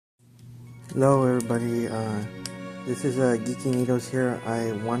Hello everybody, this is Geeky Needles here.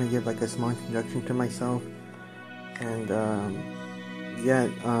 I want to give like a small introduction to myself, and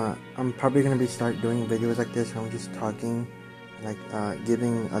I'm probably going to start doing videos like this where I'm just talking, like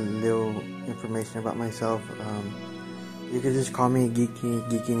giving a little information about myself. You can just call me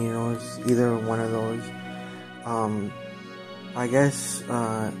Geeky Needles, either one of those. I guess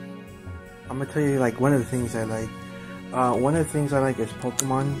I'm going to tell you like one of the things I like. One of the things I like is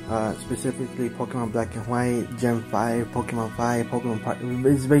Pokemon, specifically Pokemon Black and White, Gen 5, Pokemon 5,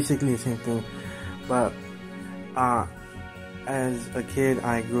 it's basically the same thing, but, as a kid,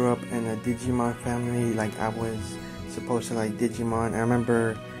 I grew up in a Digimon family. Like, I was supposed to like Digimon. I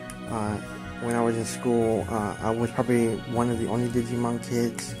remember, when I was in school, I was probably one of the only Digimon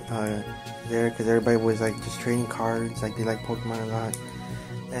kids, there, because everybody was like just trading cards, like they like Pokemon a lot,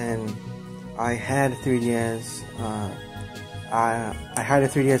 and I had a 3DS. I had a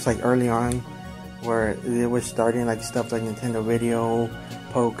 3DS like early on, where it was starting like stuff like Nintendo Video,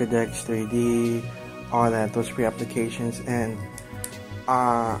 Pokédex 3D, all that, those free applications. And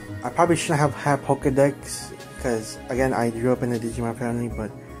I probably shouldn't have had Pokédex, because again, I grew up in a Digimon family,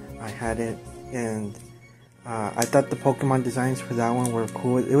 but I had it, and I thought the Pokemon designs for that one were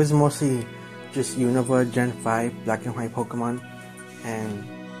cool. It was mostly just Unova Gen 5 Black and White Pokemon, and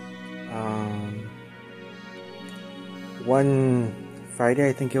one Friday,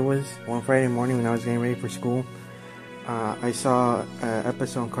 I think it was, one Friday morning when I was getting ready for school, I saw an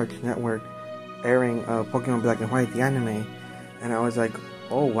episode on Cartoon Network airing Pokemon Black and White, the anime, and I was like,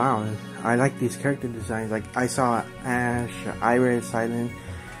 oh wow, I like these character designs. Like, I saw Ash, Iris, Silent,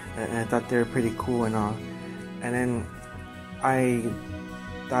 and I thought they were pretty cool and all. And then I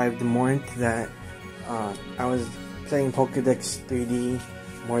dived more into that. I was playing Pokédex 3D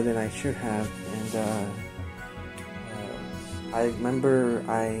more than I should have, and I remember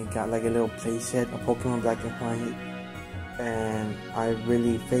I got like a little playset of Pokemon Black and White, and I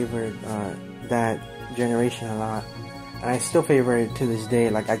really favored that generation a lot, and I still favor it to this day.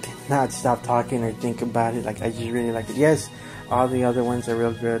 Like, I cannot stop talking or think about it. Like, I just really like it. Yes, all the other ones are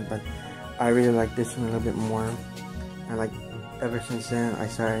real good, but I really like this one a little bit more. And like, ever since then, I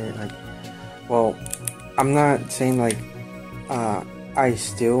started like, well, I'm not saying like I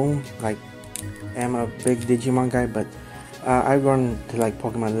still like am a big Digimon guy, but I've grown to like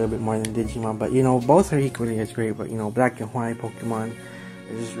Pokemon a little bit more than Digimon. But you know, both are equally as great. But you know, Black and White Pokemon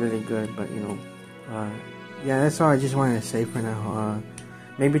is just really good. But you know, yeah, that's all I just wanted to say for now.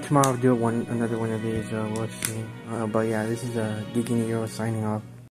 Maybe tomorrow I'll do another one of these. We'll see. But yeah, this is Geeky Nero signing off.